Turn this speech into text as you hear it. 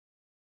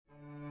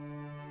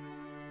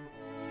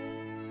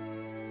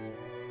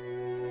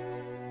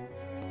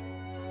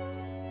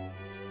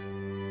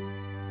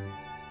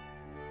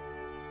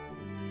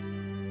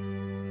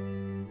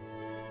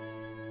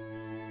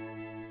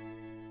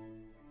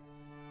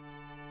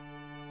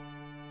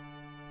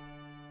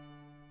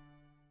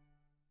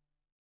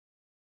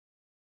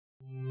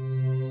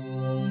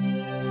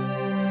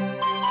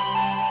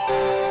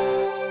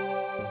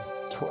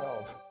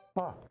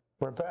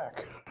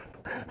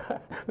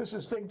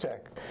This is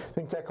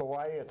ThinkTech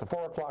Hawaii at the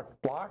 4 o'clock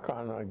block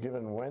on a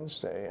given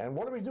Wednesday. And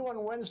what do we do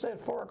on Wednesday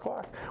at 4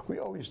 o'clock? We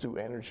always do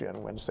energy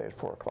on Wednesday at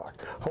 4 o'clock.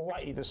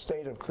 Hawaii, the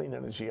state of clean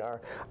energy, our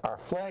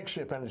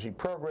flagship energy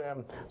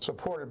program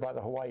supported by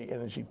the Hawaii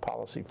Energy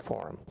Policy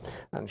Forum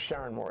and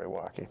Sharon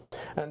Moriwaki.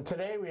 And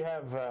today we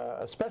have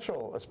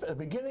a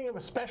beginning of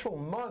a special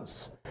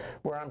month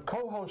where I'm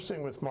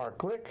co-hosting with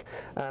Marc,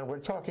 and we're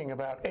talking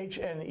about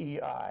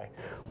HNEI.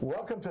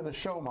 Welcome to the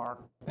show,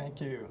 Marc. Thank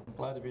you.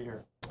 Glad to be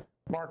here.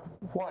 Marc,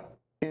 what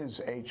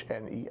is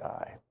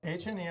HNEI?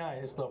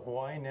 HNEI is the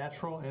Hawaii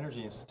Natural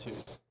Energy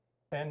Institute.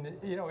 And,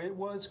 you know, it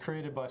was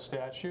created by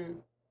statute,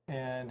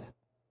 and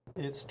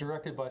it's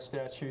directed by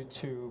statute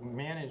to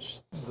manage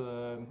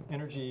the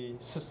Energy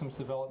Systems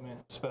Development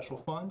Special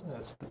Fund.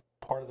 That's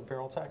part of the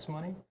barrel tax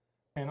money.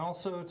 And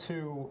also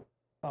to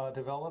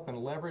develop and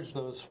leverage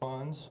those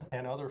funds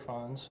and other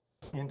funds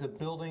into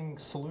building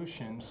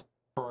solutions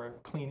for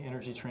clean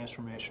energy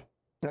transformation.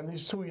 And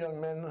these two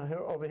young men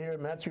over here,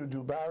 Matthieu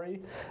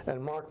Dubarry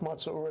and Marc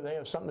Matsuura, they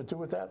have something to do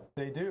with that?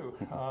 They do.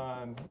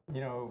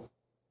 You know,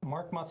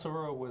 Marc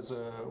Matsuura was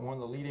one of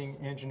the leading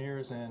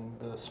engineers and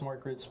the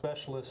smart grid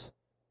specialist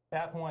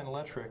at Hawaiian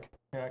Electric.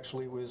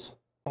 Actually, was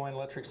Hawaiian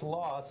Electric's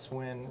loss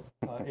when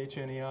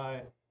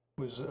HNEI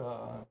was,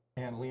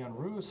 and Leon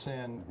Roos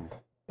and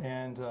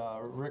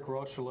Rick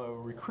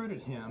Rocheleau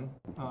recruited him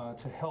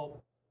to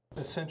help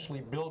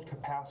essentially build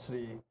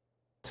capacity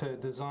to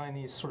design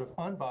these sort of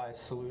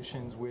unbiased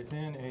solutions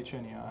within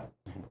HNEI.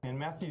 And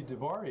Matthieu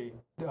Dubarry,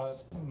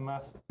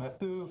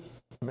 Matthieu,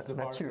 did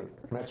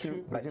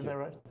I get that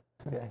right?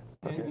 Yeah.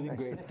 Okay,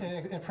 great.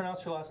 And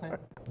pronounce your last name?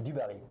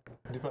 Dubarry.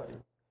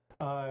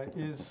 Dubarry.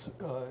 Is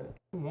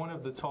one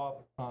of the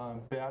top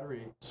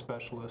battery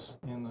specialists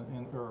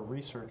or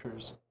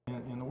researchers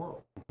in the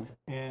world.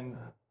 And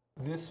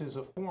this is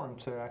a forum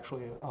to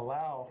actually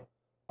allow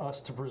us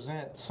to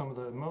present some of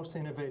the most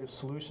innovative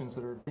solutions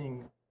that are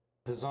being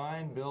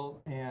designed, built,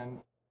 and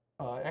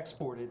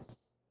exported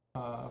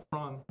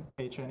from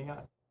HNEI.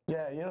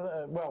 Yeah, you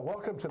know, well,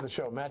 welcome to the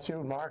show, Matthieu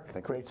and Marc.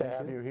 Great to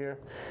have you here.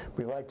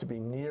 We like to be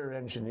near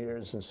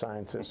engineers and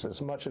scientists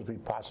as much as we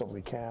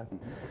possibly can. I'm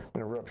going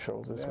to rub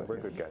shoulders with we're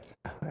you. good guys.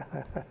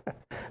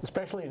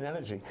 Especially in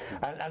energy.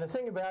 And the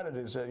thing about it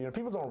is that, you know,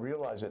 people don't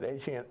realize that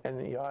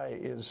HNEI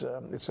is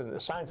it's a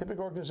scientific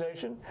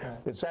organization. Right.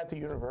 It's at the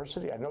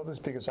university. I know this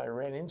because I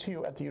ran into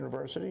you at the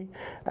university,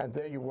 and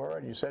there you were,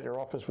 and you said your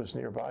office was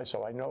nearby,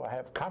 so I know I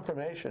have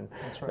confirmation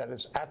that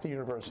it's at the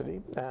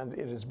university, and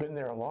it has been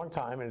there a long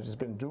time, and it has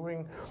been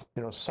doing,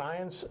 you know,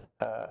 science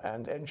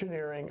and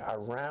engineering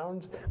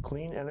around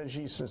clean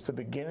energy since the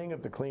beginning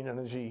of the clean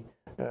energy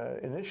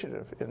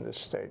initiative in this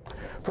state.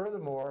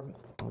 Furthermore,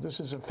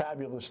 this is a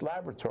fabulous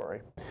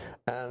laboratory,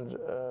 and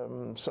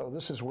so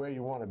this is where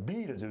you want to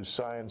be to do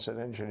science and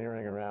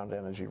engineering around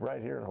energy,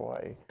 right here in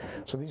Hawaii.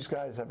 So these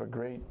guys have a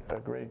great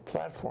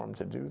platform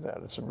to do that.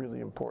 It's a really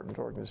important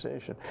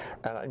organization,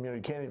 and I mean,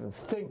 you can't even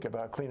think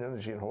about clean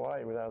energy in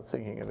Hawaii without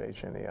thinking of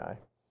HNEI.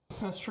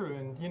 That's true,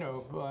 and you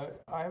know,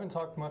 I haven't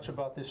talked much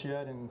about this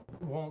yet and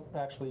won't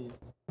actually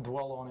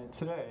dwell on it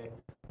today,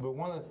 but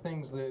one of the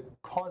things that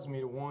caused me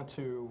to want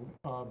to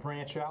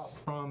branch out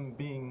from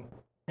being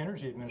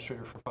energy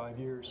administrator for 5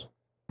 years,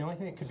 the only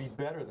thing that could be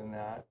better than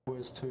that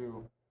was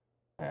to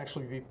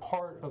actually be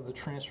part of the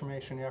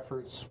transformation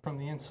efforts from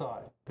the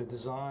inside, the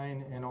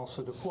design and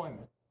also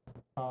deployment.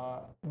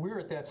 We're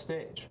at that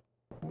stage.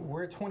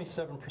 We're at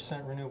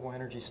 27% renewable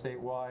energy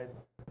statewide,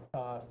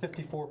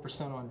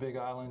 54% on Big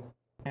Island.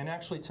 And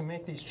actually, to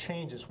make these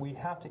changes, we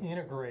have to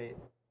integrate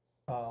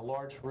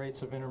large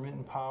rates of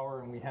intermittent power,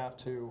 and we have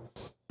to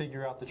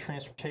figure out the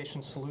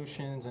transportation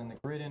solutions and the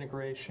grid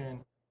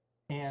integration.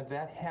 And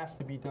that has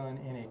to be done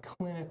in a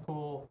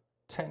clinical,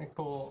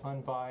 technical,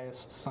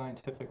 unbiased,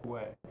 scientific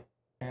way.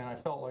 And I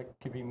felt like it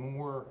could be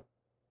more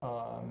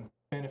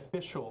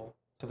beneficial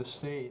to the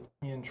state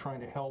in trying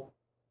to help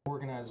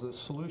organize those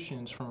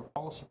solutions from a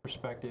policy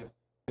perspective.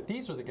 But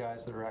these are the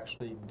guys that are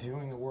actually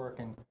doing the work.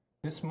 And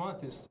this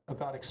month is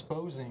about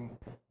exposing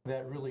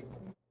that really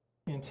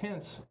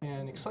intense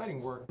and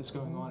exciting work that's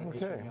going on at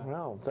HNEI. Okay,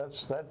 well,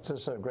 that's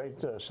just a great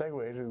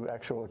segue to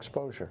actual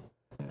exposure.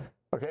 Yeah.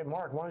 Okay,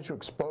 Marc, why don't you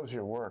expose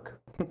your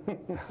work?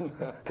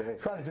 Okay.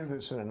 Try to do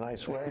this in a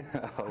nice way.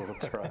 I will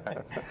try.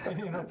 In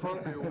an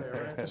appropriate way,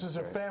 right? This is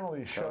a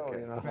family show, okay.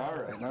 You know.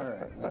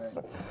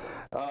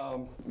 All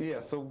right.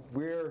 Yeah, so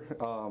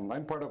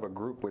I'm part of a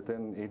group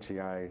within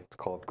HEI. It's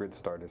called Grid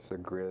Start. It's a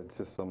grid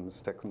systems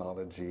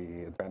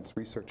technology advanced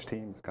research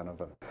team. It's kind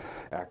of an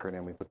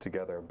acronym we put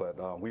together.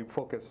 But we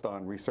focused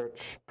on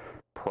research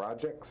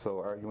projects.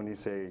 So when you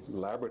say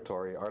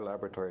laboratory, our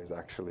laboratory is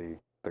actually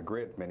the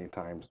grid many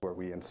times, where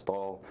we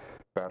install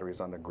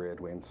batteries on the grid,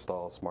 we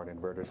install smart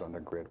inverters on the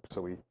grid. So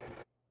we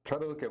try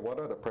to look at what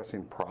are the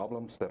pressing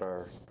problems that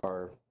are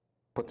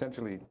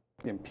potentially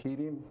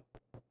impeding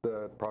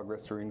the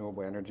progress to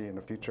renewable energy in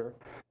the future,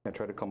 and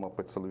try to come up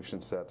with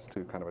solution sets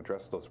to kind of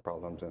address those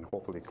problems and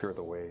hopefully clear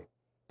the way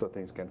so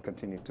things can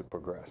continue to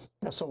progress.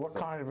 Yeah, so what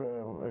kind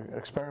of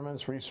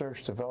experiments,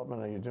 research,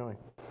 development are you doing?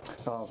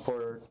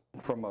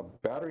 From a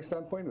battery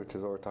standpoint, which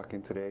is what we're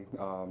talking today,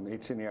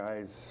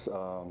 HNEI is,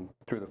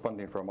 through the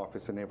funding from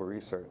Office of Naval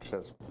Research,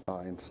 has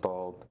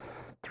installed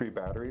 3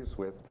 batteries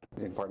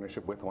in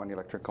partnership with Hawaiian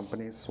Electric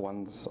companies.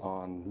 One's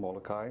on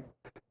Molokai,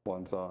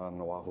 one's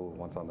on Oahu,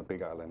 one's on the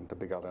Big Island. The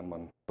Big Island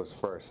one was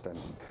first, and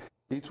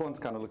each one's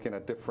kind of looking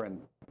at different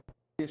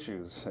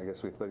issues, I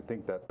guess we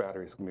think that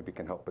batteries maybe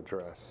can help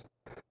address.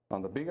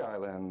 On the Big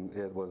Island,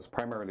 it was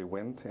primarily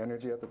wind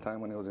energy at the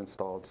time when it was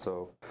installed,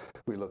 so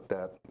we looked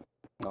at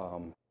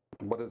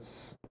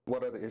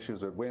what are the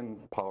issues with wind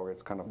power.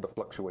 It's kind of the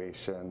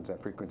fluctuations and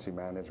frequency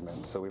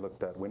management. So we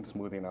looked at wind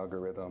smoothing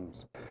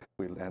algorithms,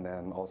 and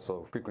then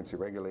also frequency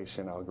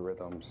regulation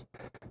algorithms,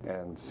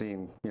 and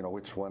seeing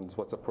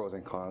what's the pros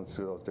and cons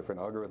to those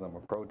different algorithm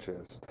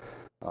approaches.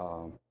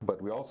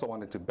 But we also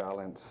wanted to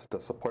balance the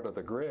support of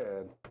the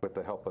grid with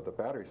the help of the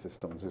battery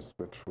systems,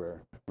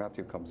 where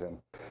Matthieu comes in,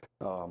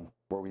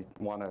 where we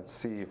want to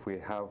see if we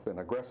have an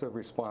aggressive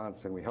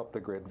response and we help the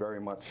grid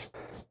very much,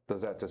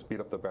 does that just beat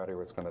up the battery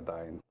where it's going to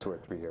die in 2 or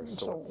 3 years?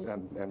 So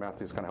and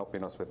Matthieu's kind of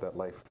helping us with that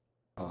life.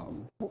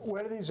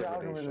 Where do these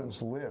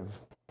algorithms live?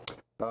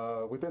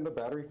 Within the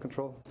battery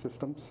control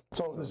systems.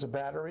 So there's a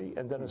battery,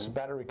 and then there's a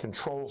battery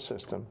control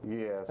system.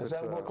 Yes. Does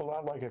that look a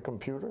lot like a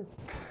computer?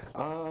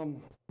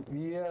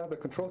 Yeah, the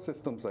control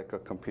system's like a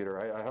computer.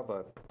 I have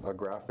a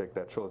graphic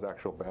that shows the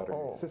actual battery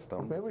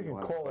system. Maybe we can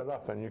call it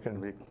up, and you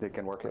can... They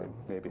can work on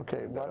maybe.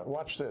 Okay,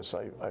 watch this.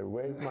 I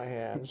wave my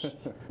hands,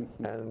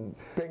 and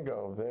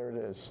bingo, there it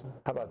is.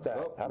 How about that?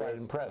 How about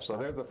impressed? So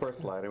there's the first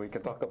slide, and we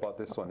can talk about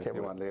this one if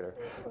you want later.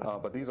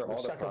 But these are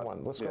all the second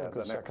one. Let's go with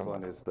the second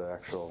one. The next one is the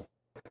actual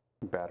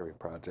battery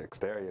projects.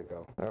 There you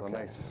go. So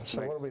nice. So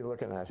what are we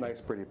looking at here?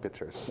 Nice, pretty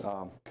pictures.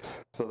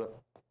 So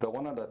the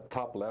one on the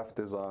top left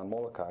is on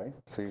Molokai.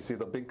 So you see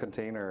the big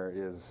container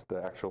is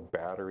the actual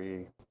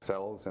battery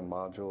cells and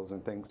modules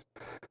and things.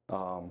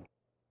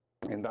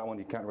 In that one,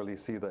 you can't really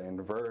see the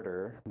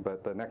inverter,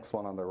 but the next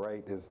one on the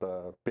right is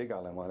the Big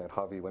Island one at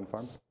Hawi Wind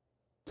Farm.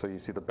 So you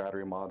see the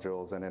battery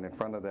modules, and then in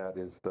front of that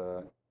is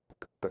the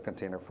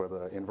container for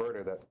the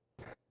inverter that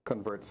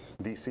converts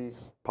DC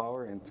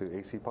power into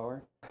AC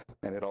power,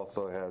 and it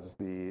also has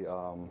the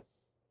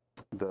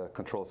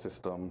control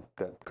system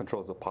that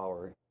controls the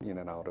power in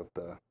and out of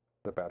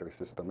the battery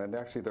system. And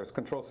actually there's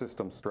control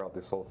systems throughout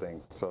this whole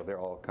thing, so they're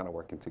all kind of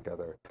working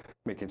together,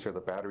 making sure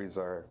the batteries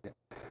are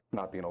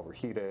not being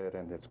overheated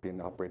and it's being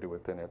operated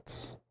within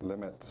its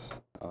limits,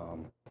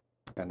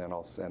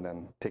 and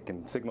then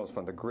taking signals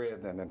from the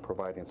grid and then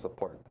providing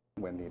support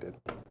when needed.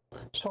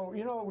 So,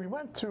 we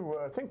went to,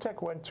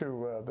 ThinkTech went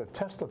to the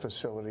Tesla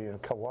facility in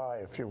Kauai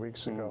a few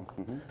weeks ago.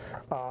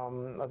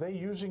 Are they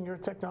using your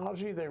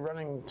technology? Are they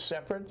running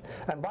separate?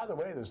 And by the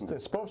way, they're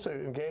supposed to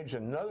engage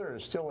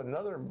still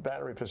another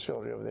battery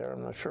facility over there.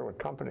 I'm not sure what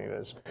company it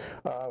is,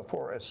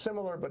 for a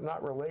similar but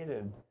not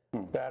related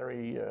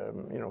battery,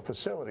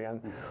 facility.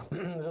 And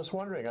just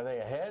wondering, are they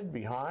ahead,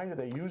 behind? Are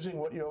they using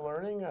what you're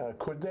learning?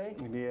 Could they?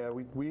 Yeah,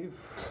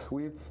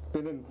 we've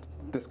been in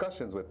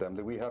discussions with them.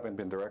 That we haven't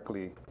been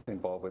directly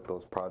involved with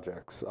those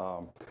projects,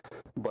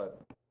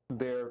 but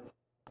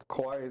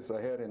Kauai is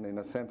ahead in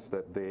a sense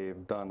that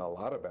they've done a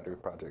lot of battery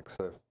projects.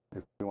 So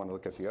if you want to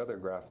look at the other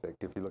graphic,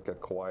 if you look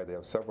at Kauai, they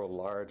have several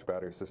large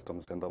battery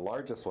systems, and the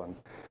largest one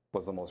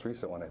was the most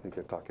recent one I think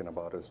you're talking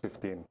about, is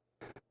 15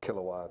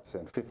 kilowatts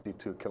and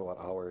 52 kilowatt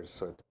hours.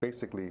 So it's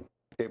basically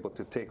able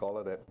to take all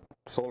of that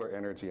solar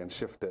energy and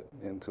shift it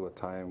into a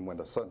time when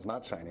the sun's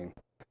not shining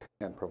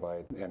and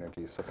provide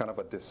energy. So kind of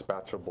a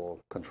dispatchable,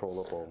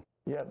 controllable.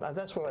 Yeah,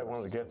 that's what I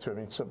wanted to get to. I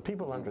mean, so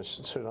people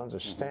should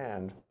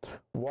understand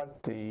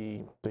what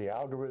the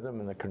algorithm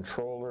and the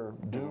controller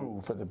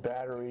do for the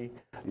battery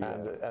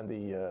and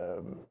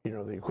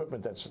the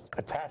equipment that's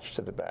attached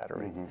to the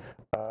battery.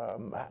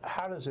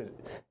 How does it?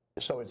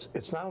 So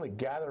it's not only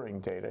gathering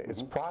data,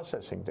 it's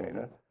processing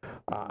data,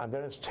 and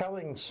then it's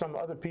telling some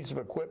other piece of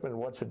equipment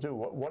what to do.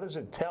 What does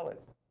it tell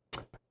it?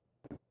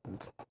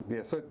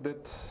 Yeah, so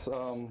that's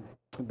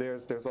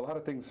there's a lot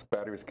of things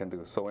batteries can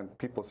do. So when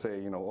people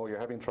say, oh, you're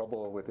having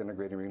trouble with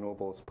integrating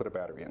renewables, put a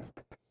battery in.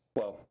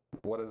 Well,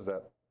 what is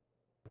that?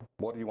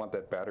 What do you want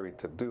that battery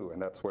to do?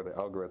 And that's where the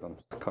algorithms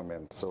come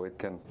in. So it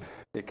can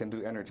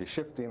do energy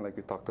shifting, like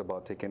we talked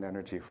about, taking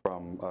energy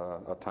from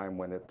a time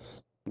when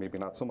it's maybe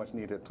not so much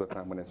needed to a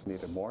time when it's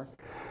needed more.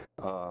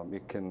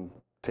 It can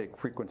take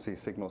frequency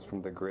signals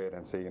from the grid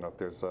and say, if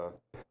there's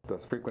the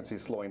frequency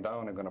slowing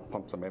down, I'm going to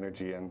pump some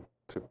energy in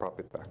to prop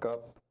it back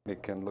up.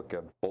 It can look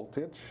at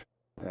voltage,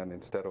 and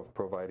instead of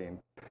providing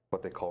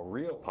what they call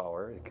real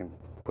power, it can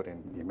put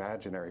in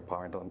imaginary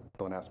power. And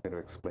don't ask me to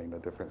explain the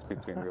difference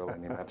between real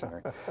and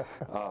imaginary.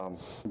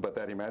 But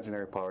that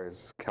imaginary power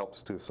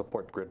helps to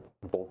support grid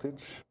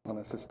voltage on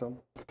a system.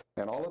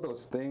 And all of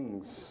those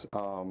things,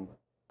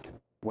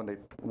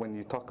 when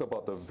you talk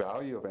about the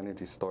value of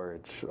energy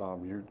storage,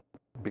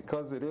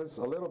 because it is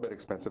a little bit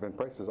expensive and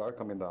prices are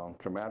coming down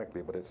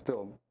dramatically, but it's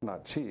still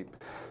not cheap,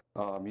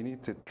 you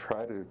need to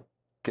try to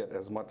get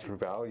as much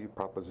value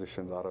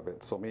propositions out of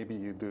it. So maybe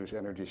you do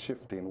energy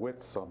shifting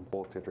with some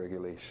voltage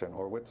regulation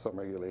or with some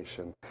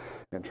regulation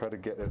and try to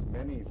get as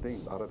many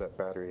things out of that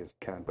battery as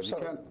you can, but you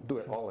can't do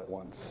it all at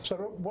once. So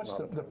what's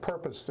the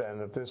purpose then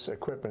of this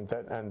equipment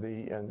and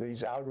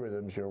these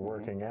algorithms you're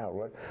working out?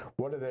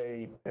 What are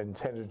they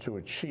intended to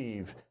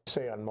achieve,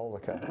 say, on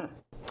Molokai?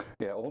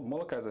 Yeah,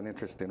 Molokai is an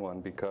interesting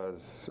one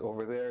because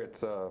over there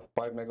it's a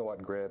 5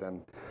 megawatt grid,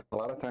 and a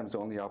lot of times they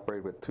only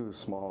operate with 2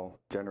 small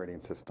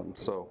generating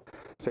systems. So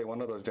say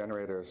one of those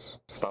generators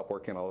stop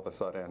working all of a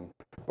sudden,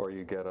 or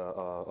you get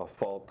a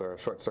fault or a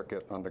short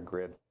circuit on the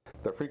grid,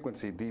 the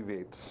frequency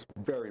deviates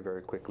very,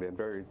 very quickly and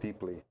very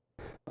deeply.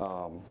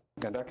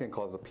 And that can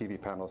cause the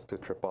PV panels to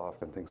trip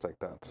off and things like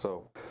that.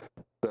 So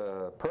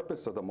the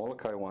purpose of the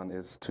Molokai one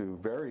is to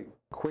very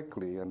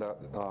quickly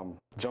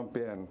jump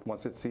in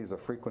once it sees a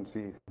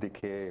frequency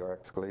decay or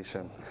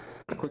escalation,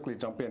 quickly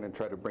jump in and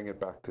try to bring it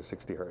back to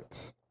 60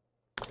 hertz.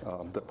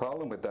 The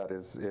problem with that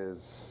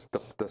is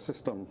the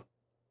system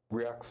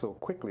reacts so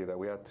quickly that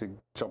we had to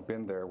jump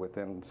in there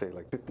within, say,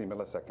 like 50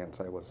 milliseconds.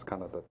 That was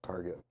kind of the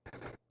target.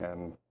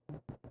 And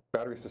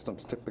battery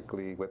systems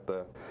typically with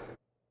the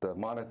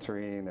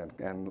monitoring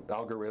and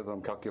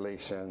algorithm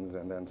calculations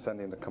and then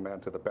sending the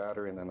command to the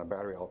battery and then the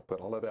battery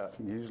output, all of that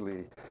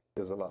usually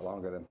is a lot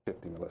longer than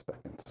 50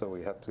 milliseconds. So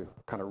we have to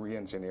kind of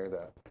re-engineer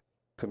that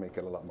to make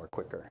it a lot more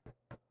quicker.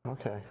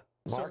 Okay.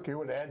 Marc, you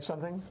would add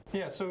something?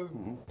 Yeah, so,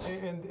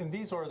 and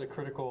these are the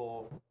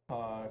critical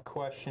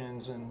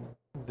questions and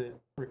that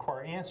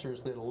require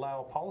answers that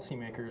allow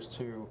policymakers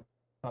to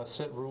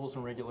set rules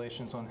and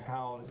regulations on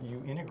how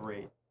you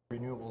integrate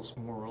renewables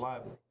more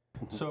reliably.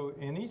 So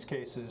in these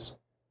cases,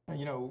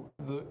 you know,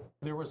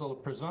 there was a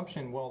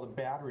presumption, well, the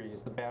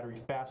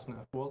battery fast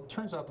enough? Well, it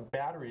turns out the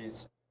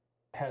batteries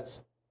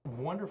has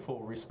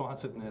wonderful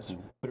responsiveness,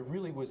 but it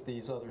really was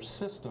these other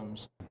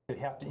systems that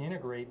have to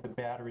integrate the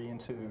battery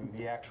into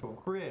the actual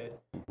grid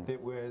that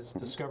was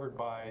discovered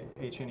by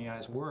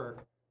HNEI's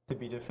work to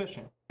be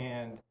deficient,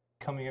 and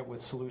coming up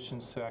with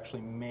solutions to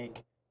actually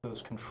make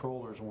those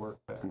controllers work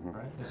better,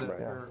 right? Is that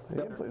fair?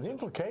 The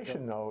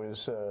implication, though,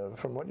 is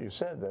from what you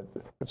said, that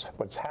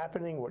what's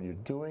happening, what you're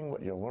doing,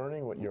 what you're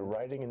learning, what you're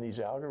writing in these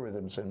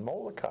algorithms in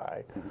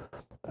Molokai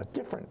are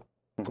different.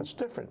 It's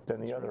different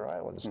than the other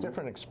islands.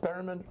 Different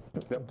experiment,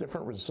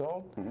 different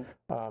result.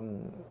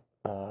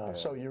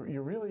 So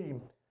you're really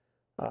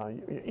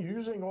you're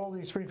using all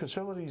these 3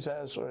 facilities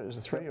as, or is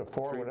it 3 or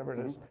 4, whatever it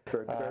is?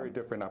 Very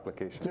different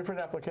applications. Different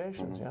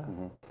applications, yeah.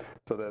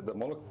 So the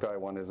Molokai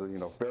one is a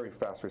very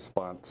fast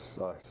response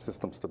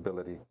system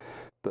stability.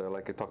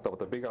 Like I talked about,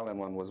 the Big Island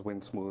one was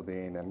wind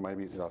smoothing and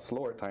maybe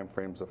slower time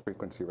frames of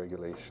frequency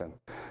regulation.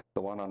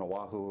 The one on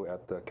Oahu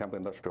at the Campbell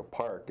Industrial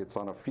Park, it's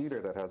on a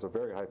feeder that has a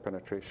very high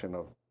penetration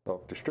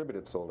of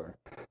distributed solar.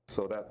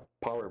 So that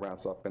power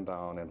ramps up and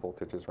down and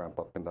voltages ramp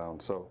up and down.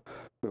 So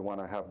we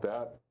want to have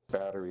that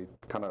battery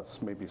kind of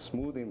maybe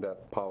smoothing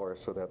that power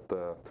so that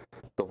the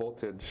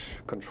voltage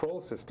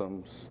control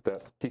systems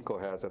that HECO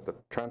has at the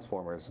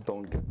transformers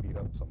don't get beat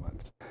up so much.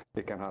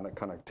 It can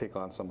kind of take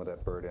on some of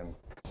that burden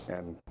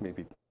and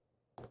maybe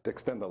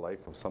extend the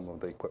life of some of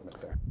the equipment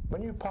there.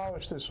 When you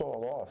polish this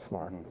all off,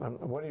 Marc,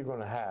 what are you going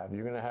to have?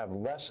 You're going to have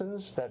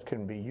lessons that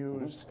can be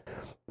used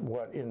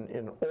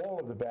in all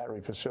of the battery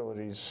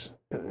facilities,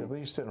 at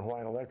least in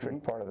Hawaiian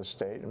Electric part of the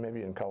state, and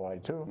maybe in Kauai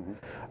too.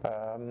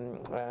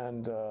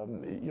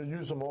 You'll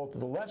use them all.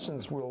 The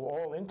lessons will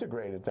all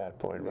integrate at that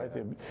point, right?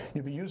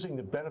 You'll be using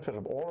the benefit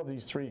of all of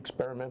these 3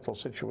 experimental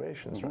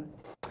situations, right?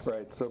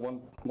 Right. So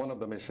one of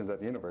the missions at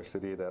the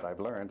university that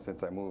I've learned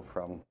since I moved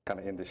from kind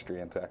of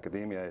industry into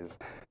academia is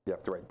you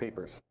have to write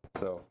papers.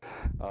 So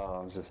I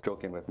was just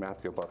joking with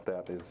Matthieu about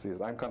that. Is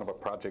I'm kind of a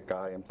project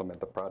guy, implement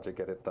the project,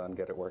 get it done,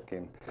 get it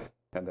working,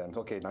 and then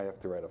okay, now you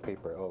have to write a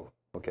paper. Oh,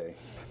 okay.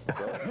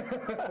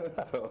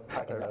 So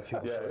I can help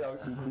you. Yeah,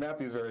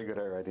 Matthew's very good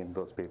at writing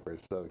those papers,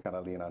 so we kind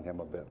of lean on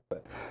him a bit.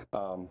 But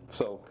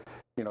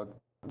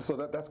so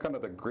that's kind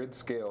of the grid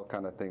scale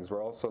kind of things.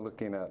 We're also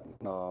looking at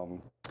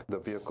the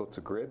vehicle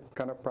to grid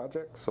kind of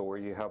project. So where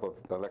you have an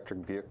electric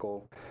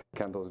vehicle,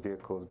 can those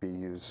vehicles be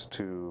used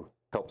to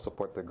help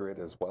support the grid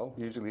as well?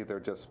 Usually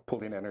they're just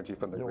pulling energy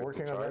from the grid to charge.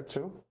 You're working on that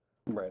too?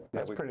 Right.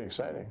 That's pretty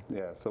exciting.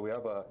 Yeah, so we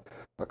have a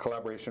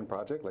collaboration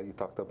project like you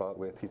talked about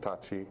with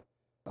Hitachi. It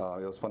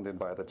was funded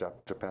by the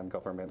Japan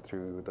government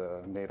through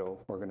the NATO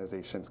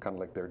organizations, kind of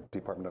like their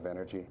Department of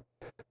Energy.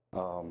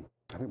 I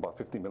think about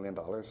 $50 million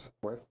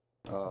worth.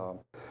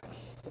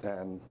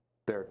 And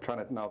they're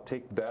trying to now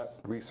take that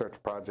research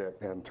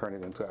project and turn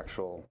it into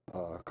actual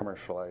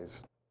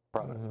commercialized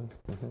product.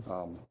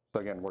 So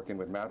again, working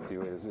with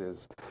Matthieu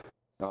is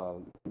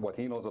what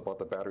he knows about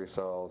the battery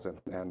cells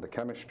and the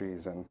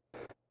chemistries, and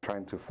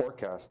trying to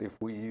forecast if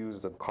we use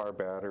the car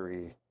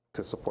battery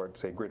to support,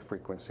 say, grid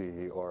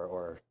frequency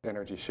or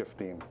energy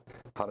shifting,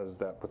 how does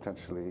that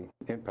potentially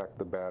impact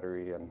the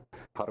battery, and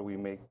how do we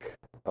make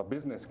a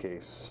business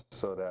case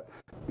so that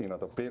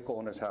the vehicle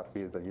owner's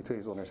happy, the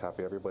utilities owner's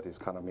happy, everybody's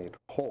kind of made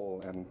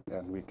whole, and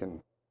we can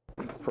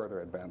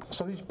further advanced.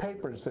 So these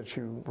papers that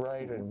you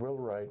write and will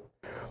write,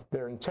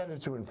 they're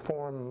intended to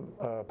inform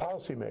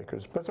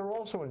policymakers, but they're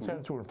also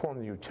intended to inform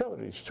the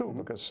utilities too,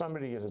 because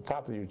somebody at the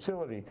top of the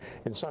utility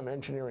in some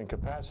engineering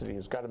capacity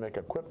has got to make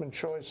equipment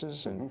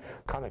choices and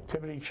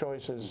connectivity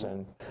choices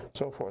and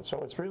so forth.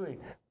 So it's really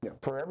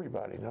for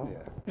everybody, no?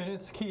 Yeah. And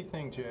it's a key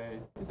thing, Jay,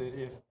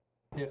 that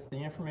if the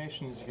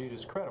information is viewed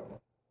as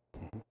credible,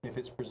 if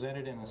it's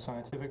presented in a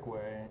scientific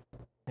way,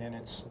 and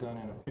it's done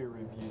in a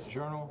peer-reviewed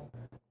journal,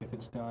 if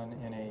it's done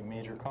in a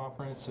major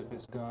conference, if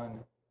it's done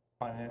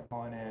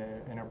on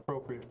an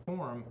appropriate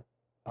forum,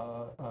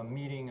 a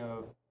meeting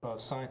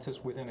of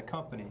scientists within a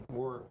company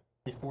or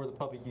before the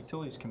Public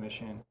Utilities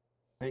Commission,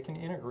 they can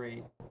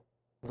integrate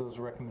those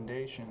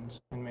recommendations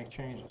and make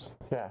changes.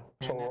 Yeah,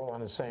 so we're all on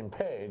the same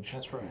page.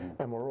 That's right.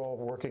 And we're all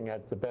working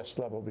at the best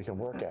level we can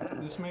work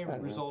at. This may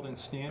result in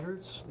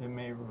standards, it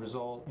may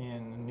result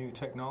in new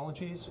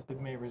technologies, it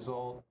may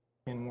result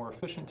in more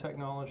efficient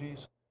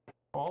technologies.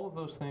 All of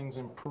those things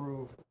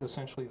improve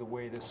essentially the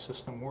way this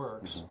system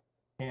works.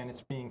 And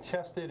it's being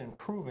tested and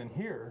proven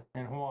here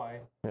in Hawaii.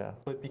 Yeah.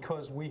 But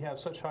because we have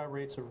such high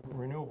rates of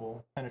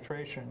renewable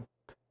penetration,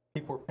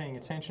 people are paying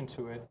attention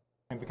to it.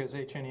 And because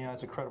HNEI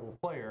is a credible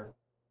player,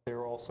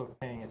 they're also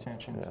paying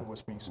attention to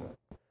what's being said.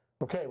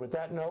 Okay, with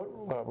that note,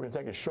 we're going to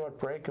take a short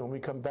break, and when we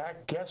come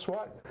back, guess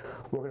what?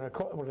 We're going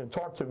to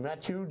talk to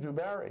Matthieu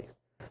Dubarry,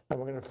 and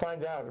we're going to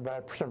find out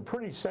about some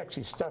pretty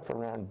sexy stuff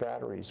around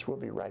batteries. We'll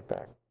be right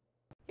back.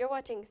 You're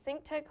watching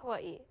ThinkTech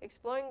Hawaii,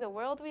 exploring the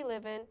world we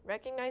live in,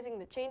 recognizing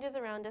the changes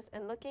around us,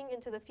 and looking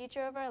into the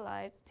future of our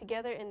lives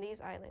together in these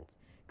islands.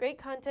 Great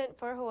content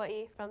for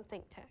Hawaii from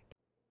ThinkTech.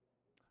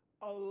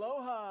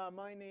 Aloha,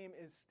 my name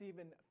is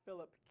Stephen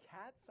Philip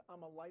Katz.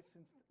 I'm a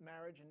licensed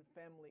marriage and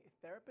family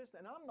therapist,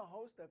 and I'm the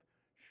host of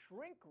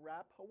Shrink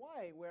Wrap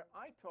Hawaii, where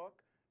I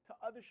talk to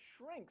other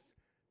shrinks.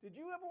 Did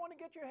you ever want to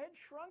get your head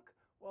shrunk?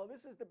 Well,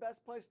 this is the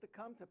best place to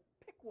come to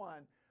pick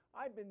one.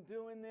 I've been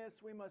doing this.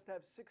 We must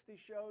have 60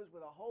 shows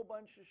with a whole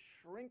bunch of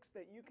shrinks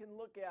that you can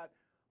look at.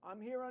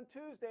 I'm here on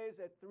Tuesdays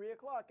at 3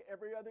 o'clock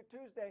every other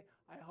Tuesday.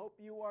 I hope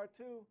you are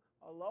too.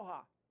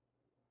 Aloha.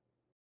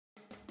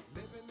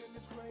 Living in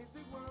this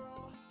crazy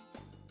world,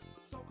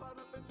 so caught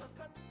up in the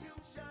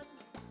confusion,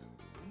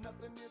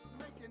 nothing is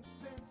making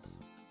sense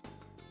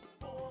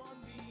for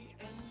me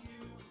and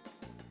you.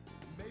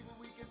 Maybe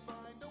we can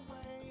find a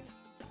way,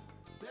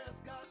 there's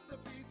got to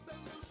be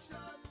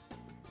solution,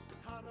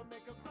 how to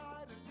make a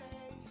brighter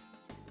day.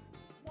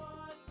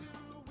 What do?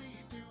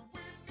 We've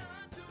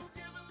got to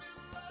give a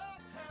little love,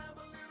 have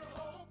a little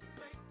hope,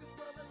 make this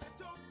world a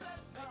little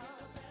better,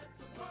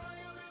 try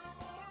a little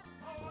more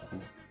hard than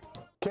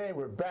before. Okay,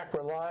 we're back.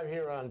 We're live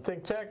here on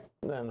ThinkTech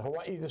and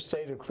Hawaii, the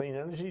state of clean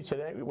energy.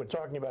 Today we're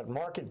talking about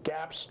market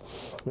gaps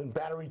in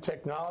battery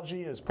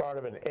technology as part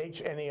of an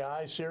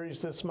HNEI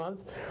series this month.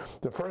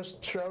 The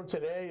first show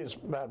today is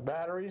about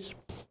batteries.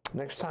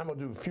 Next time we'll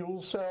do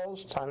fuel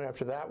cells. Time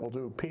after that we'll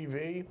do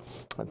PV.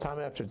 And time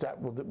after that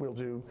we'll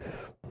do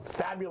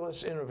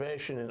fabulous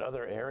innovation in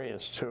other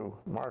areas too.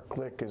 Marc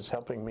is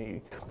helping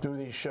me do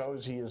these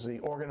shows. He is the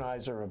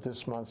organizer of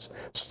this month's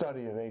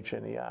study of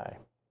HNEI.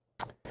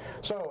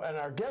 So, and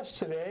our guest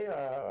today,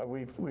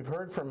 we've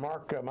heard from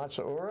Marc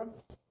Matsuura,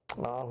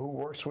 who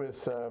works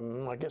with,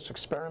 I guess,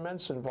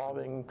 experiments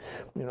involving,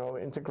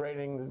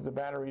 integrating the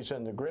batteries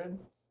and the grid.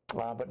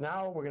 But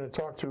now we're going to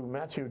talk to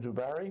Matthieu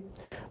Dubarry,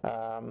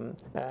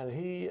 and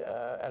he,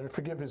 and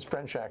forgive his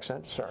French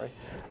accent, sorry,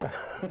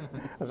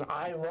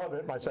 I love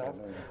it myself.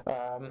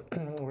 We're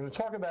going to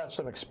talk about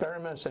some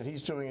experiments that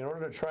he's doing in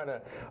order to try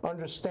to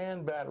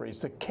understand batteries,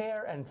 the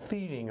care and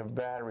feeding of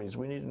batteries.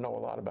 We need to know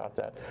a lot about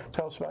that.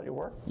 Tell us about your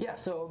work. Yeah,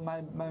 so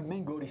my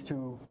main goal is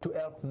to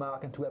help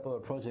Marc and to help our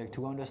project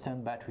to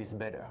understand batteries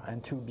better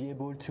and to be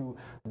able to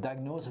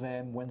diagnose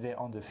them when they're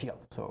on the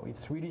field. So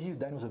it's really easy to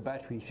diagnose a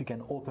battery if you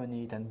can open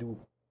it and do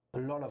a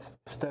lot of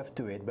stuff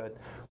to it, but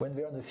when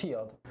they're on the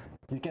field,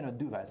 you cannot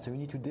do that. So you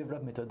need to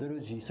develop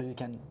methodology so you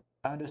can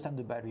understand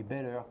the battery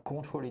better,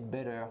 control it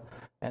better,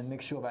 and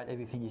make sure that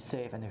everything is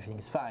safe and everything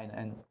is fine.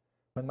 And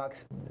when Marc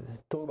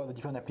talks about the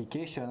different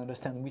applications,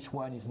 understand which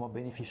one is more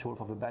beneficial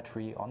for the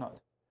battery or not.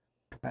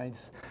 And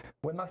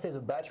when Marc says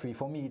a battery,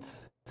 for me,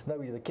 it's not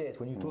really the case.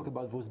 When you talk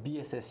about those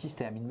BSS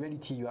systems, in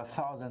reality, you have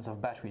thousands of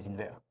batteries in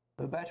there.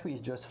 A battery is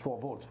just 4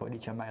 volts for a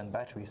lithium-ion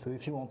battery. So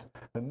if you want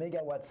a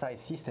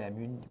megawatt-size system,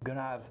 you're going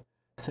to have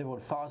several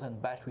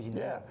thousand batteries in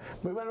there.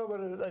 We went over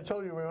to, I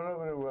told you, we went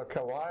over to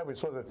Kauai. We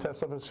saw the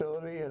Tesla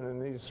facility, and in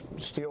these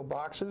steel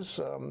boxes,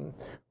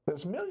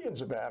 there's millions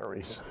of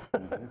batteries.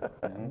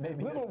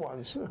 Maybe little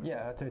ones.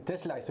 Yeah,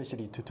 Tesla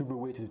especially took the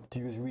way to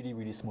use really,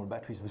 really small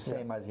batteries, the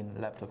same as in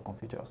laptop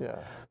computers. Yeah.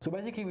 So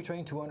basically, we're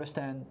trying to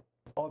understand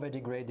how they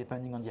degrade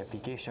depending on the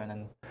application.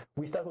 And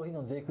we started working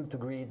on vehicle to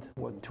grid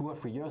 2 or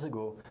 3 years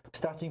ago,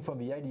 starting from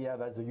the idea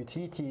that the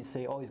utilities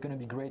say, oh, it's going to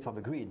be great for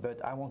the grid. But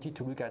I wanted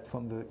to look at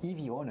from the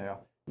EV owner,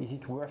 is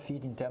it worth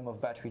it in terms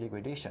of battery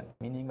degradation?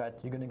 Meaning that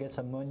you're going to get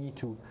some money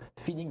to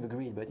feeding the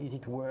grid, but is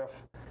it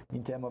worth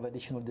in terms of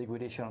additional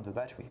degradation of the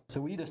battery?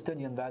 So we did a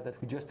study on that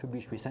we just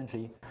published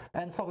recently.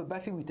 And for the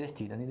battery we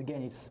tested, and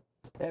again, it's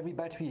every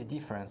battery is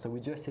different. So we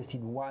just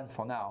tested one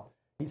for now.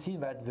 It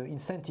seems that the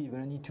incentive is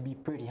going to need to be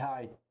pretty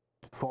high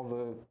for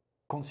the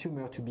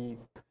consumer to be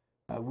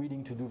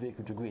willing to do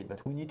vehicle to grid.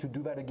 But we need to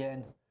do that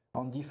again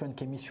on different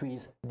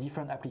chemistries,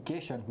 different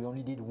applications. We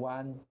only did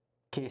one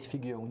case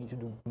figure. We need to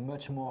do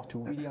much more to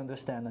really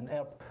understand and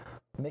help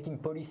making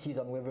policies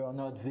on whether or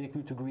not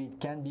vehicle to grid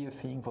can be a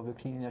thing for the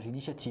Clean Energy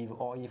Initiative,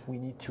 or if we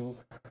need to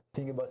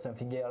think about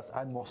something else,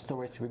 add more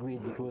storage to the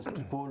grid, because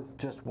people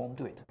just won't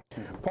do it.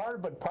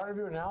 But part of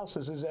your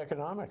analysis is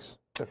economics,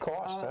 the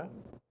cost, huh?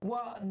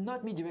 Well,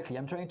 not me directly.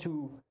 I'm trying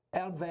to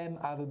help them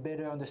have a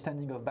better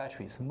understanding of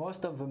batteries.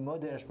 Most of the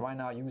models right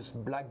now use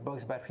black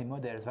box battery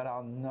models that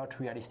are not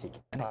realistic,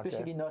 and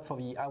especially not for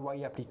the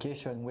Hawaii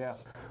application, where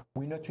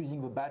we're not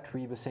using the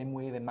battery the same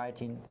way they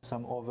might in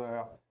some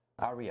other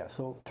area.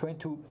 So trying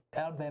to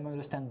help them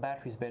understand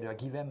batteries better,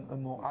 give them a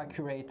more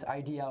accurate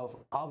idea of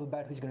how the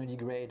battery is going to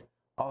degrade,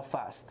 how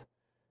fast,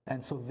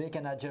 and so they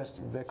can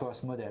adjust their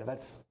cost model.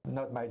 That's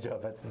not my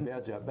job, that's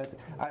their job. But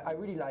I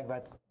really like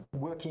that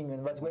working,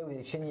 and that's why with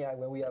HNEI,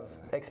 where we have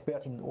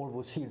experts in all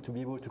those fields to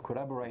be able to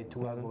collaborate,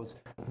 to have those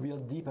real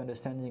deep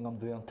understanding of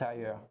the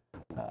entire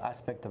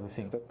aspect of the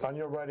thing. On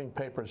your writing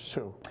papers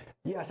too?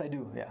 Yes, I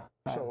do, yeah.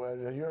 So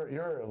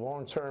you're a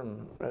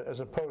long-term, as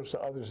opposed to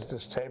others at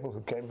this table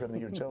who came from the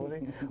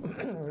utility,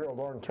 you're a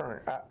long-term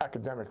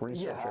academic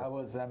researcher.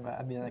 Yeah,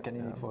 I've been an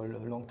academic for a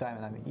long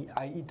time, and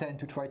I intend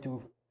to try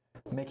to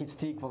make it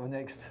stick for the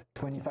next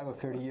 25 or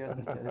 30 years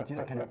until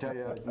I can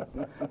retire.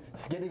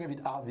 It's getting a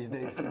bit hard these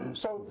days.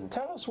 So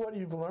tell us what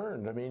you've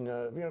learned. I mean,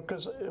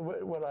 because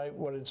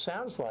what it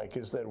sounds like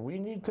is that we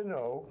need to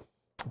know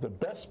the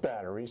best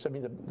batteries. I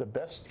mean, the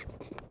best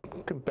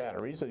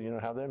batteries,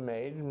 how they're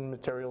made in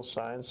material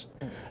science,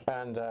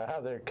 and how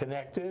they're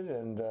connected,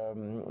 and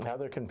how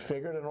they're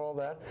configured, and all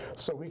that,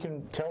 so we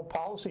can tell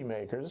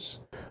policymakers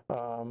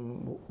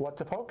what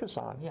to focus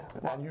on,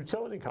 and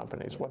utility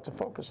companies what to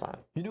focus on.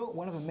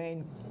 One of the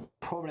main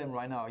problems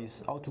right now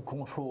is how to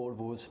control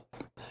those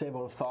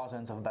several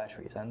thousands of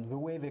batteries, and the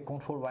way they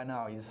control right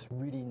now is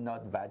really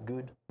not that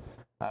good.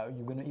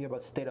 You're going to hear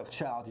about state of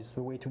charge. It's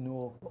the way to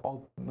know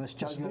how much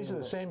charge you have. These are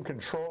the same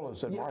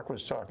controllers that Marc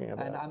was talking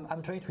about. And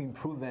I'm trying to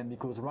improve them,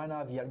 because right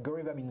now the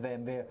algorithm in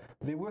them,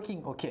 they're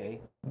working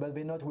okay, but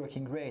they're not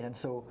working great. And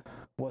so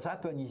what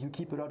happens is you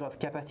keep a lot of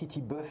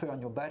capacity buffer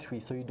on your battery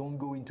so you don't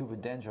go into the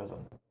danger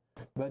zone.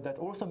 But that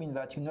also means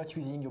that you're not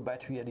using your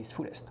battery at its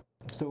fullest.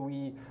 So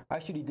we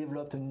actually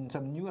developed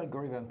some new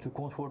algorithm to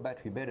control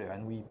battery better,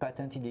 and we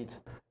patented it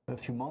a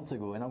few months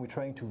ago, and now we're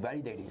trying to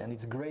validate it. And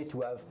it's great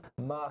to have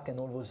Marc and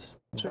all those.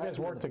 So you guys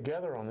work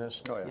together on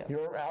this. Oh, yeah.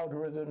 Your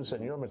algorithms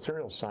and your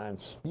material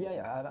science.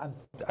 Yeah.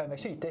 I'm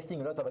actually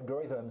testing a lot of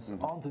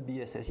algorithms on the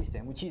BSS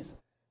system, which is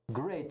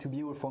great to be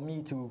able for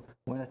me to,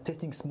 when I'm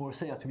testing small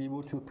cells, to be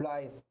able to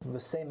apply the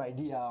same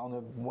idea on a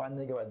 1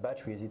 megawatt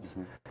batteries.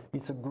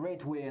 It's a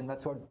great way, and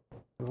that's what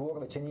the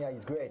work of HNEI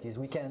is great, is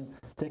we can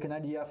take an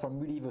idea from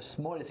really the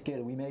smallest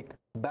scale. We make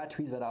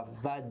batteries that are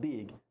that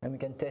big, and we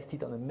can test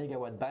it on a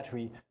megawatt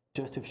battery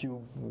just a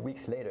few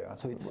weeks later.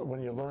 So it's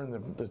when you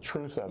learn the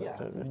truth of it.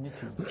 You need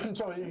to.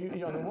 So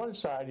on the one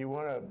side, you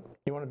want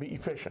to be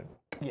efficient.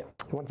 Yeah.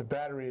 You want the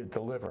battery to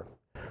deliver.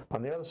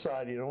 On the other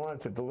side, you don't want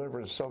it to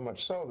deliver so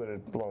much so that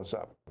it blows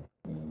up.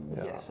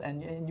 Yes,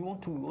 and you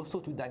want to also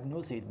to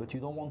diagnose it, but you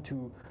don't want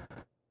to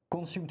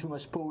consume too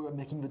much power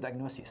making the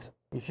diagnosis.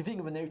 If you think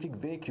of an electric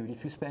vehicle,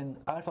 if you spend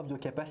half of your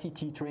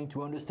capacity trying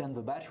to understand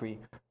the battery,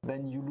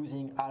 then you're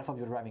losing half of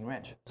your driving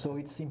range. So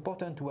it's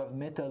important to have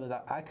methods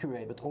that are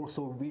accurate, but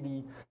also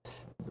really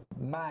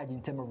mad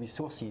in terms of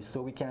resources,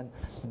 so we can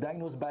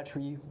diagnose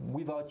battery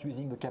without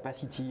using the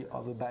capacity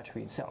of the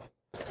battery itself.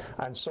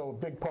 And so a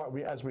big part,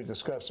 as we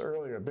discussed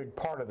earlier, a big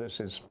part of this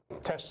is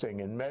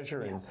testing and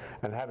measuring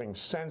and having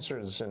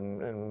sensors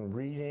and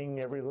reading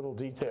every little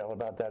detail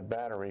about that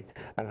battery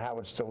and how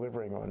it's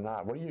delivering or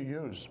not. What do you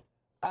use?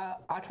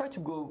 I try to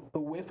go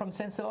away from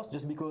sensors,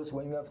 just because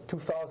when you have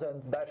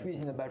 2,000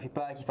 batteries in a battery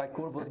pack, if I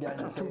call those guys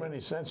and say, too many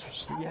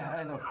sensors. Yeah,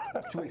 I know,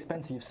 too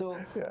expensive. So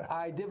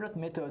I developed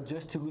method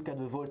just to look at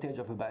the voltage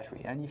of a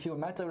battery. And if you're a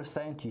material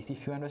scientist,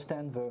 if you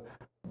understand the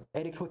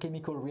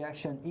electrochemical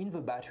reaction in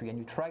the battery and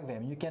you track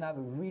them, you can have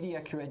a really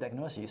accurate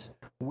diagnosis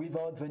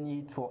without the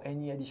need for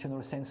any additional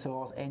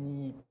sensors,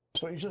 any.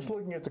 So you're just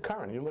looking at the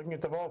current, you're looking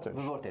at the voltage.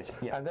 The voltage,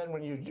 yeah. And then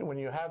when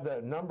you have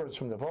the numbers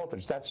from the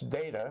voltage, that's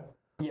data.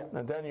 Yeah.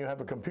 And then you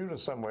have a computer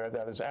somewhere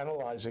that is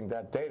analyzing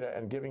that data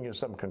and giving you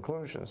some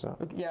conclusions. Huh?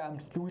 Yeah,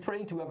 we're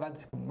trying to have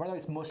that. Right now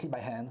it's mostly by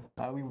hand.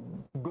 We're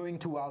going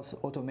towards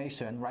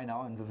automation right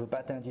now, and the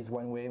patent is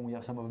one way, and we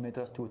have some of the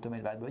methods to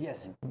automate that. But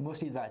yes,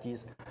 mostly that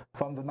is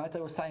from the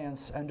material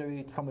science under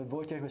it, from the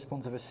voltage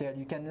response of a cell,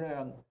 you can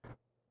learn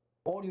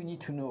all you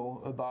need to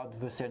know about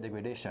the cell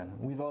degradation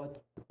without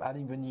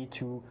having the need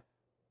to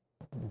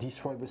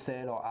destroy the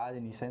cell or add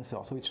any sensor.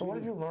 So what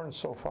have you learned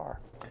so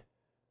far?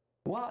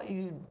 Well,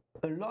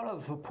 a lot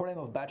of the problem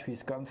of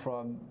batteries come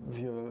from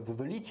the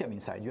lithium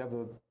inside. You have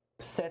a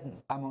set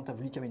amount of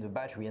lithium in the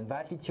battery, and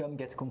that lithium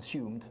gets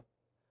consumed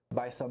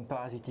by some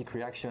parasitic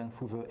reaction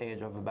through the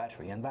edge of the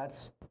battery, and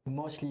that's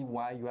mostly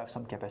why you have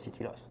some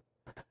capacity loss.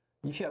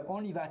 If you have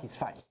only that, it's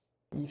fine.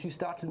 If you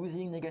start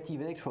losing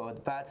negative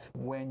electrode, that's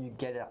when you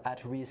get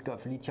at risk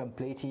of lithium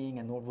plating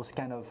and all those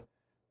kind of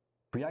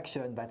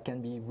reaction that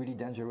can be really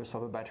dangerous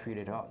for the battery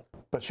later on.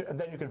 But and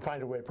then you can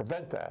find a way to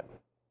prevent that.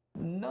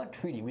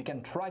 Not really. We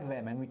can track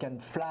them and we can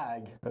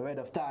flag ahead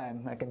of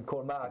time. I can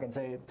call Marc and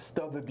say,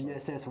 stop the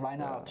BSS right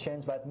now,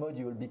 change that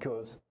module,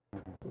 because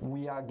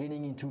we are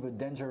getting into the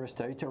dangerous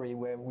territory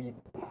where we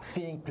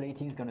think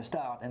plating is going to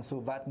start, and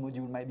so that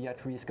module might be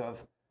at risk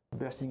of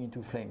bursting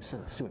into flames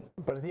soon.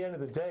 But at the end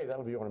of the day,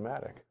 that'll be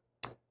automatic.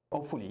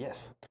 Hopefully,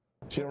 yes.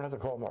 So you don't have to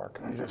call Marc.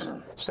 You just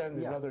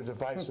send another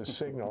device's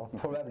signal,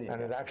 Probably,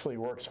 and it actually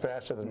works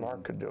faster than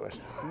Marc could do it.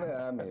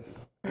 Yeah, maybe.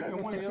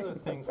 And one of the other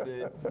things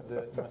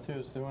that Matthieu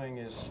is doing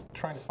is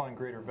trying to find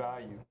greater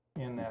value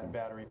in that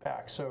battery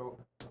pack. So,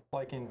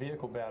 like in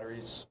vehicle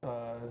batteries,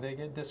 they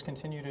get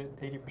discontinued at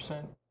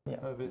 80%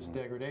 of its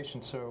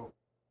degradation. So,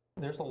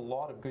 there's a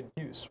lot of good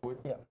use.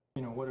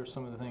 What are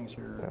some of the things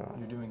you're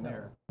doing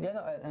there? Yeah,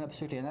 no, and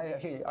absolutely. And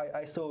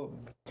I saw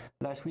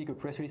last week a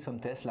press release from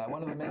Tesla.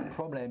 One of the main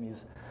problems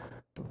is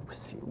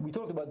we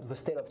talked about the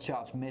state of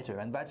charge meter,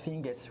 and that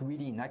thing gets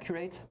really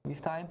inaccurate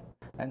with time.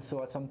 And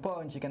so at some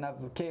point, you can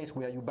have a case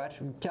where your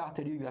car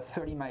tell you have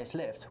 30 miles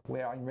left,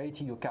 where in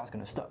reality your car's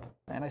going to stop.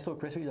 And I saw a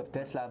press release of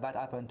Tesla that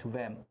happened to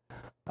them.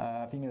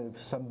 I think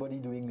somebody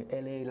doing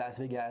LA, Las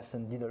Vegas,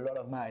 and did a lot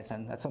of miles.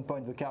 And at some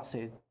point, the car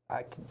says,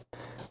 I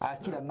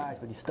still have miles,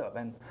 but it stopped.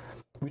 And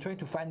we're trying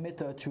to find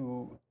method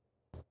to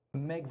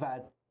make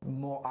that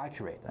more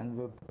accurate.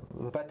 And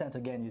the patent,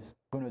 again, is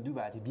going to do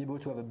that. It's be able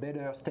to have a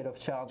better state of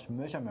charge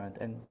measurement.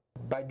 And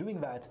by doing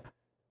that,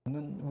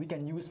 we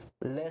can use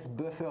less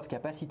buffer of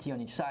capacity on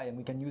each side, and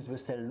we can use the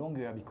cell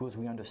longer because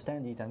we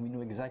understand it and we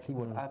know exactly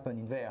what happened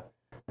in there.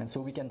 And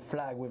so we can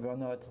flag whether or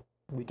not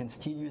we can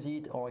still use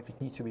it or if it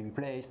needs to be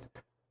replaced.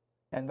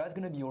 And that's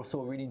going to be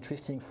also really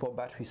interesting for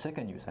battery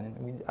second use. And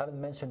we haven't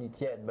mentioned it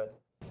yet, but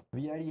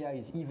the idea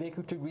is if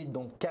vehicle to grid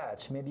don't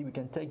catch, maybe we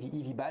can take the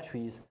EV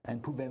batteries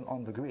and put them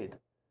on the grid.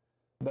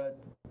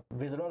 But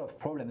there's a lot of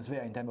problems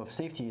there in terms of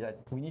safety that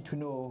we need to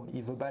know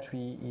if the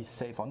battery is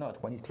safe or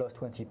not. When it close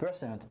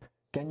 20%,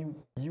 can you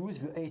use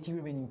the 80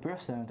 remaining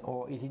 %,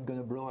 or is it going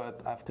to blow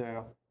up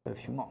after a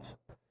few months?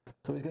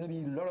 So it's going to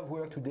be a lot of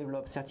work to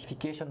develop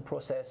certification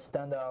process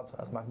standards,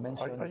 as Marc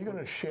mentioned. Are you going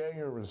to share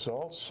your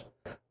results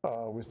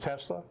with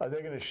Tesla? Are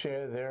they going to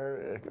share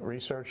their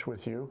research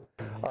with you?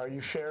 Are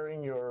you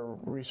sharing your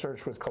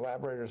research with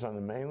collaborators on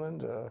the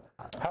mainland?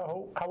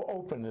 How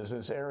open is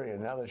this area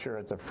now that you're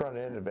at the front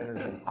end of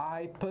energy?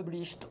 I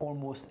published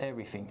almost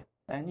everything.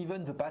 And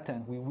even the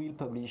patent, we will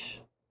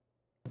publish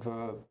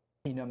the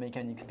inner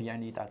mechanics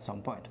behind it at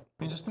some point.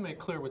 And just to make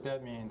clear what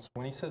that means,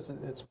 when he says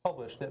it's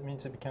published, that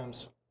means it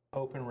becomes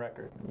open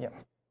record. Yeah.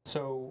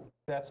 So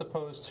that's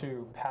opposed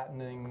to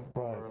patenting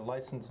or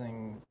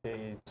licensing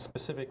a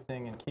specific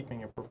thing and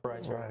keeping a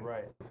proprietary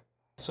right.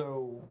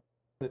 So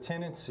the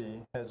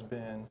tendency has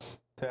been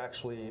to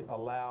actually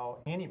allow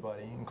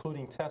anybody,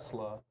 including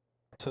Tesla,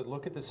 to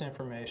look at this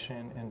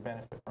information and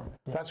benefit from it.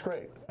 That's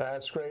great.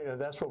 That's great, and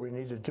that's what we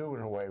need to do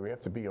in a way. We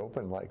have to be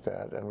open like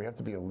that, and we have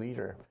to be a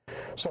leader.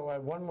 So I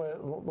have one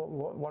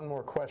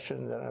more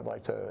question that I'd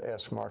like to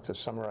ask Marc to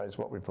summarize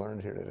what we've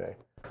learned here today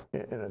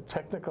in a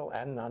technical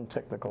and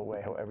non-technical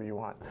way, however you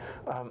want.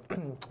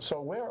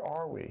 So where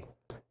are we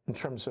in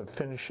terms of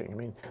finishing? I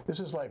mean, this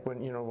is like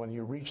when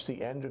you reach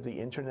the end of the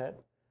internet.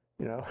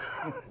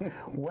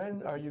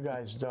 When are you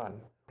guys done?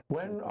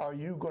 When are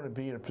you going to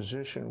be in a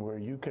position where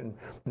you can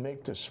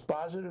make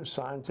dispositive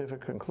scientific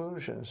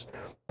conclusions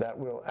that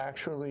will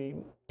actually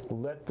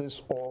let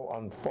this all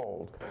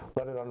unfold?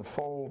 Let it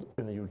unfold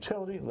in the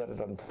utility, let it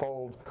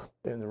unfold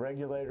in the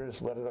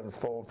regulators, let it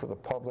unfold for the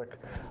public,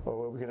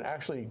 where we can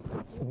actually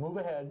move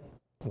ahead,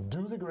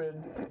 do the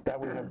grid that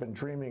we have been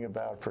dreaming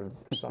about for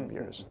some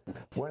years.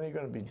 When are you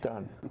going to be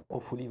done?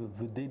 Hopefully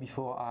the day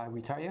before I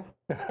retire.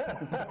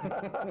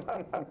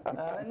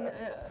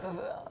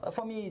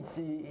 For me,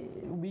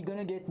 we're going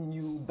to get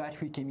new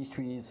battery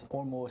chemistries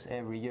almost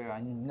every year.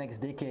 And next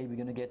decade, we're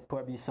going to get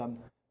probably some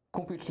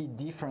completely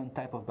different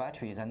type of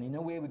batteries. And in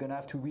a way, we're going to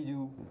have to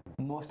redo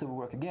most of the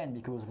work again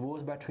because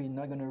those batteries are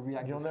not going to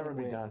react the same way. You'll never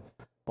be done.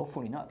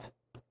 Hopefully not.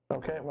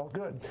 Okay, well,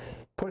 good.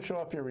 Push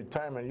off your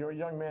retirement. You're a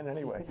young man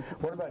anyway.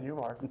 What about you,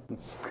 Marc?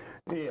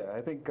 Yeah,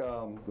 I think,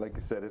 like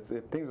you said,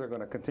 things are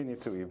going to continue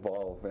to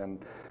evolve.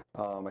 And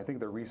I think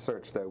the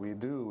research that we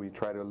do, we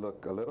try to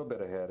look a little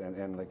bit ahead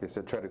and like I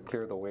said, try to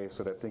clear the way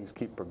so that things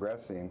keep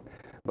progressing.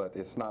 But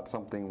it's not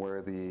something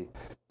where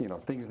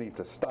things need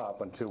to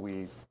stop until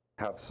we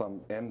have some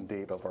end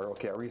date of our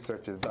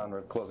research is done,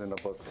 we're closing the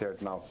books here,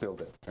 now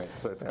build it, right?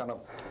 So it's kind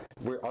of,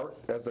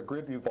 as the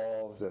grid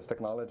evolves, as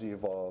technology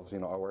evolves,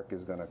 our work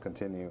is going to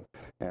continue,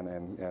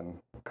 and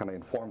kind of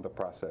inform the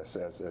process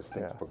as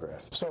things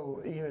progress.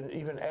 So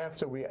even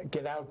after we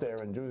get out there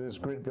and do this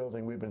grid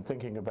building we've been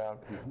thinking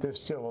about,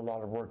 there's still a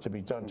lot of work to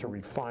be done to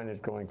refine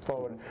it going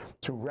forward,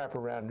 to wrap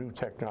around new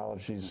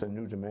technologies and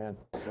new demand.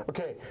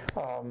 Okay,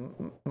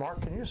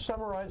 Marc, can you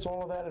summarize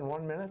all of that in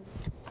 1 minute?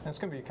 It's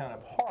going to be kind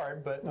of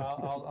hard, but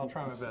I'll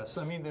try my best.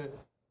 I mean,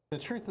 the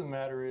truth of the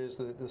matter is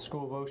that the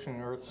School of Ocean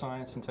and Earth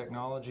Science and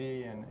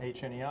Technology and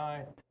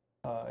HNEI,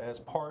 as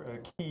a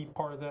key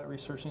part of that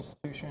research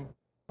institution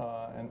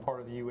and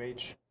part of the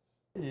UH,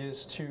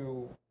 is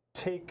to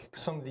take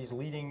some of these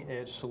leading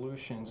edge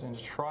solutions and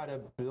to try to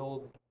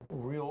build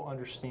real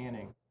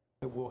understanding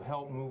that will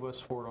help move us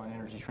forward on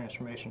energy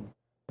transformation.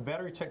 The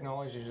battery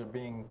technologies are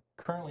being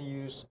currently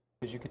used,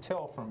 as you could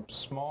tell, from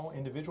small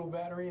individual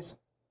batteries,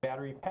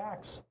 battery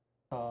packs,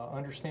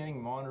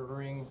 understanding,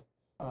 monitoring,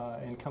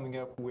 and coming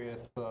up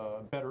with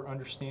better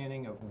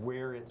understanding of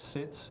where it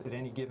sits at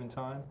any given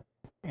time.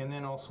 And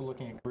then also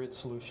looking at grid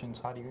solutions.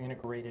 How do you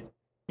integrate it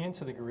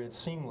into the grid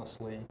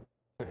seamlessly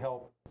to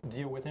help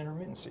deal with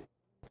intermittency?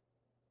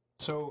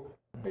 So,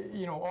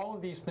 you know, all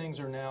of these things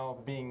are now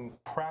being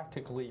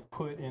practically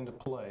put into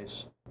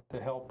place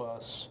to help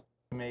us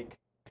make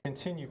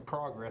continued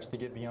progress to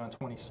get beyond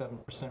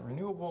 27%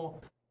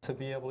 renewable, to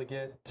be able to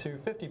get to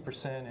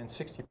 50% and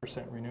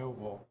 60%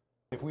 renewable.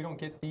 If we don't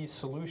get these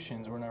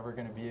solutions, we're never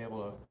going to be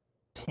able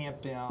to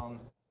tamp down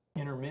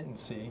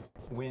intermittency,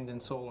 wind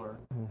and solar,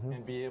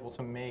 and be able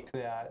to make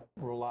that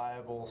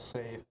reliable,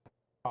 safe,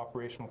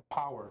 operational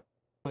power.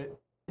 But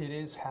it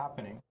is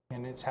happening,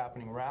 and it's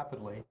happening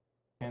rapidly,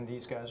 and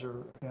these guys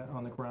are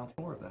on the ground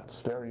floor of that. It's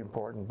very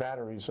important.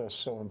 Batteries are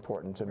so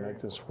important to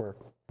make this work.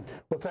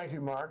 Well, thank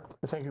you, Marc.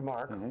 Thank you,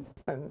 Marc.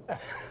 And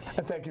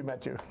thank you,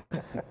 Matthieu.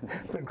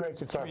 It's been great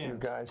to talk to you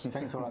guys.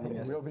 Thanks for having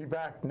us. We'll be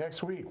back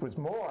next week with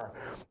more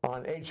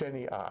on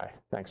HNEI.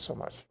 Thanks so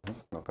much.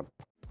 Welcome.